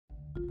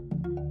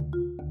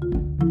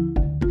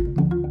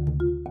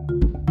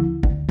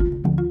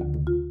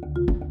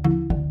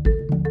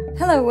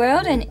Hello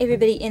world and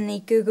everybody in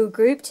the Google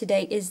group.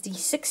 Today is the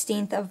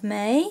 16th of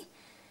May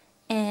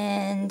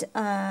and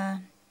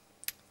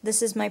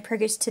this is my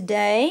progress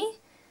today.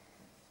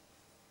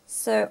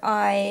 So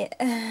I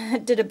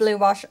did a blue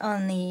wash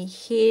on the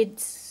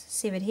heads,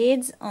 severed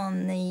heads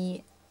on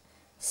the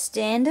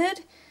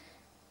standard,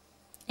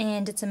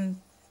 and did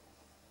some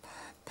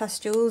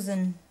pustules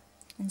and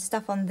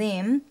stuff on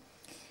them,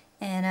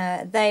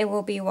 and they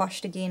will be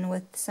washed again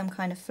with some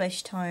kind of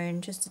flesh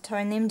tone just to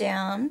tone them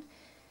down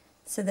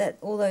so that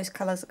all those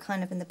colours are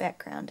kind of in the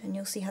background, and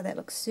you'll see how that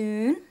looks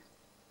soon.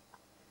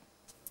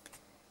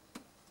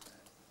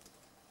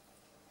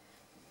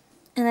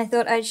 And I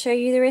thought I'd show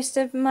you the rest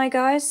of my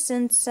guys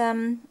since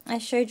I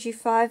showed you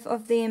 5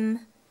 of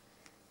them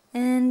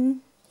in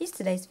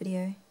yesterday's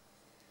video.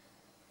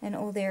 And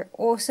all their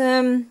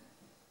awesome,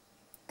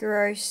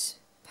 gross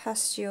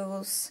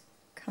pustules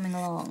coming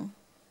along.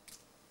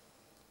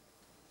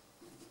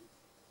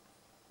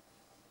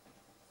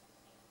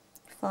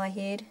 Fly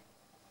head.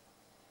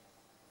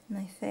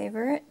 My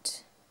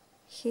favourite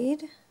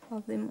head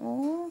of them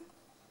all.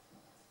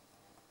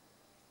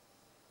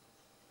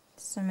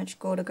 So much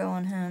gore to go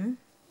on him.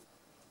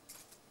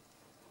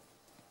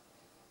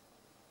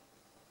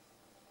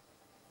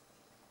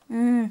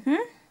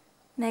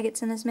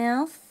 Maggots in his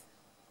mouth.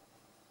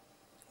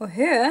 Or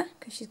her,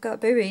 because she's got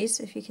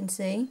boobies, if you can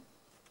see.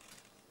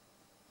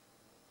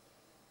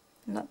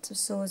 Lots of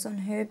sores on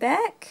her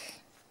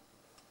back.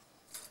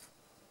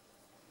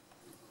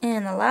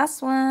 And the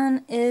last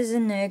one is a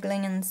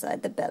nurgling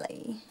inside the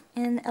belly.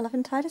 And the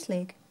elephantitis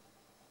leg.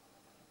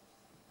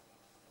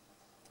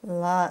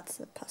 Lots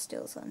of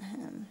pustules on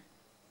him.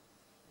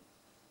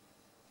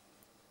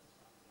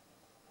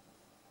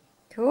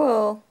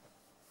 Cool.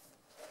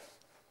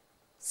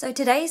 So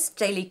today's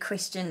daily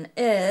question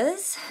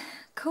is,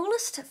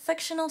 coolest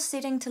fictional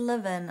setting to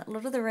live in?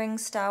 Lord of the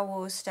Rings, Star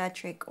Wars, Star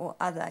Trek, or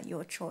other,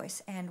 your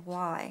choice, and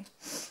why?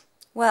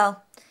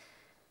 Well,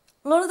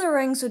 Lord of the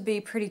Rings would be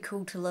pretty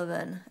cool to live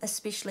in,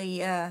 especially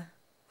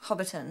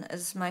Hobbiton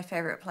is my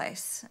favourite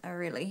place,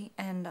 really,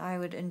 and I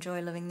would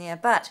enjoy living there.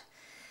 But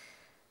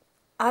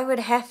I would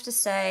have to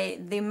say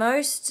the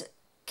most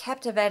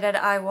captivated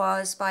I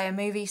was by a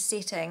movie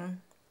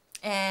setting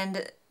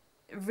and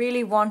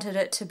really wanted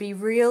it to be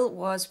real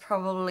was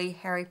probably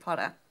Harry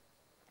Potter.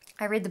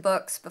 I read the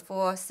books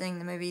before seeing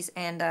the movies,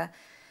 and I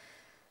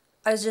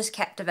was just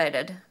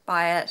captivated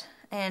by it,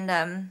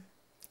 and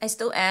I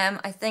still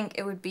am. I think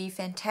it would be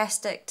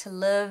fantastic to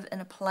live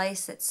in a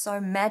place that's so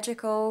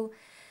magical,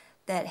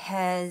 that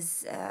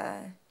has,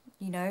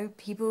 you know,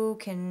 people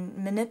can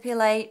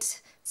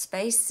manipulate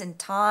space and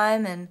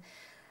time and,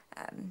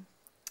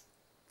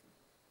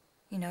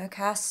 you know,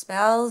 cast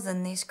spells,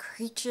 and these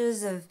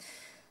creatures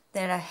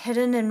that are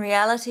hidden in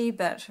reality,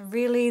 but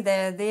really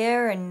they're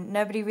there and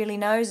nobody really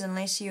knows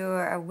unless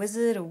you're a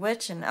wizard or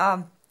witch, and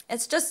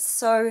it's just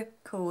so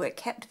cool. It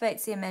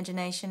captivates the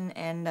imagination,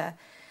 and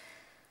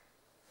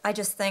I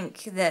just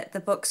think that the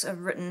books are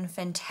written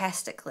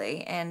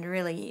fantastically and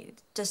really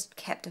just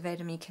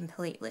captivated me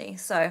completely.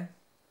 So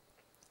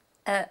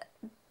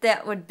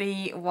that would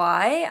be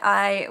why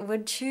I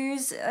would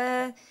choose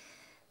the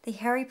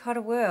Harry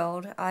Potter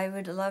world. I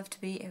would love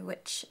to be a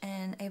witch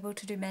and able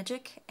to do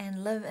magic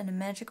and live in a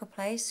magical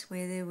place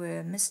where there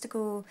were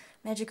mystical,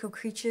 magical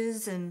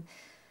creatures and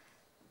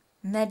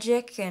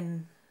magic,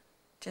 and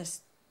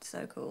just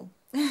so cool.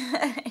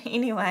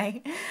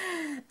 Anyway,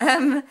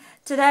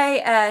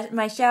 today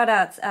my shout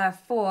outs are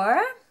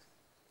for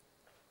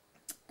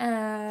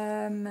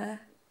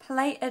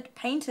Play It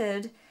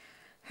Painted,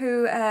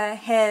 who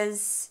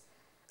has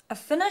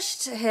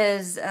finished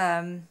his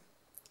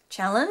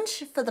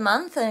challenge for the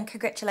month, and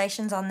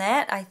congratulations on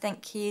that. I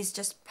think he's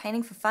just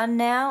painting for fun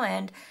now,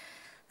 and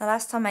the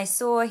last time I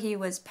saw he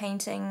was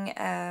painting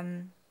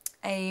a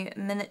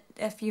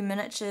few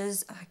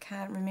miniatures. I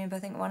can't remember, I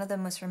think one of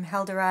them was from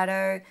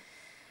Eldorado,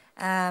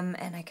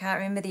 and I can't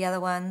remember the other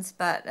ones,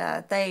 but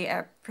they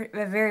are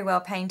very well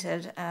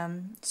painted.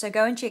 So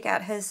go and check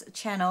out his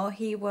channel.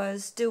 He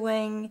was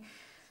doing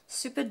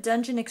Super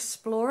Dungeon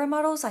Explorer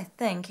models, I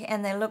think,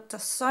 and they looked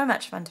so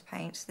much fun to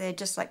paint. They're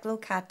just like little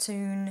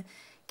cartoon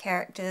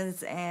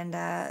characters, and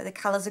the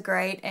colours are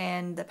great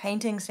and the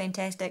painting's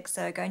fantastic,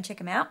 so go and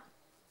check him out.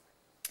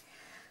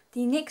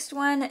 The next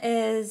one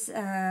is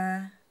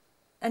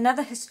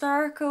another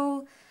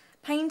historical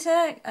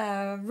painter,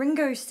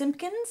 Ringo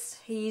Simpkins.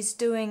 He's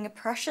doing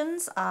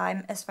Prussians,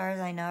 as far as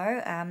I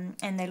know,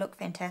 and they look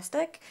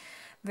fantastic,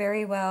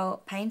 very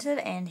well painted,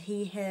 and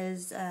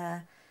he's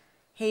a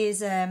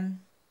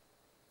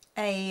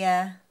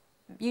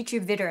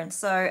YouTube veteran,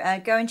 so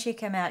go and check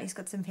him out. He's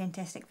got some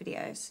fantastic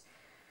videos.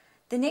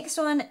 The next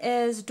one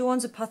is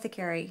Dawn's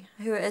Apothecary,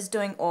 who is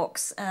doing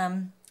orcs,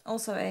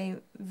 also a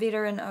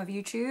veteran of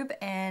YouTube,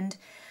 and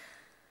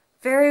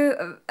very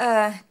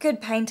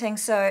good painting.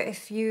 So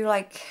if you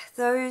like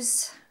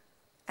those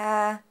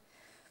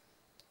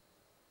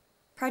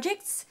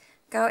projects,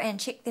 go and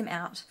check them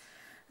out.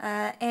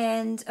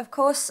 And of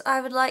course I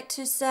would like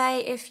to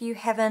say, if you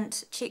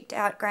haven't checked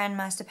out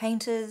GrandMaster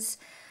Painters,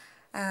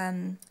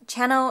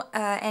 channel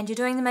and you're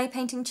doing the May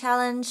Painting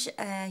Challenge,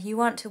 you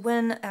want to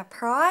win a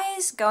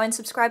prize, go and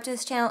subscribe to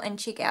his channel and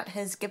check out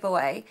his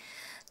giveaway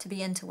to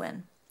be in to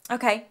win.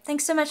 Okay,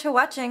 thanks so much for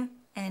watching,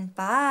 and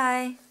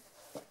bye!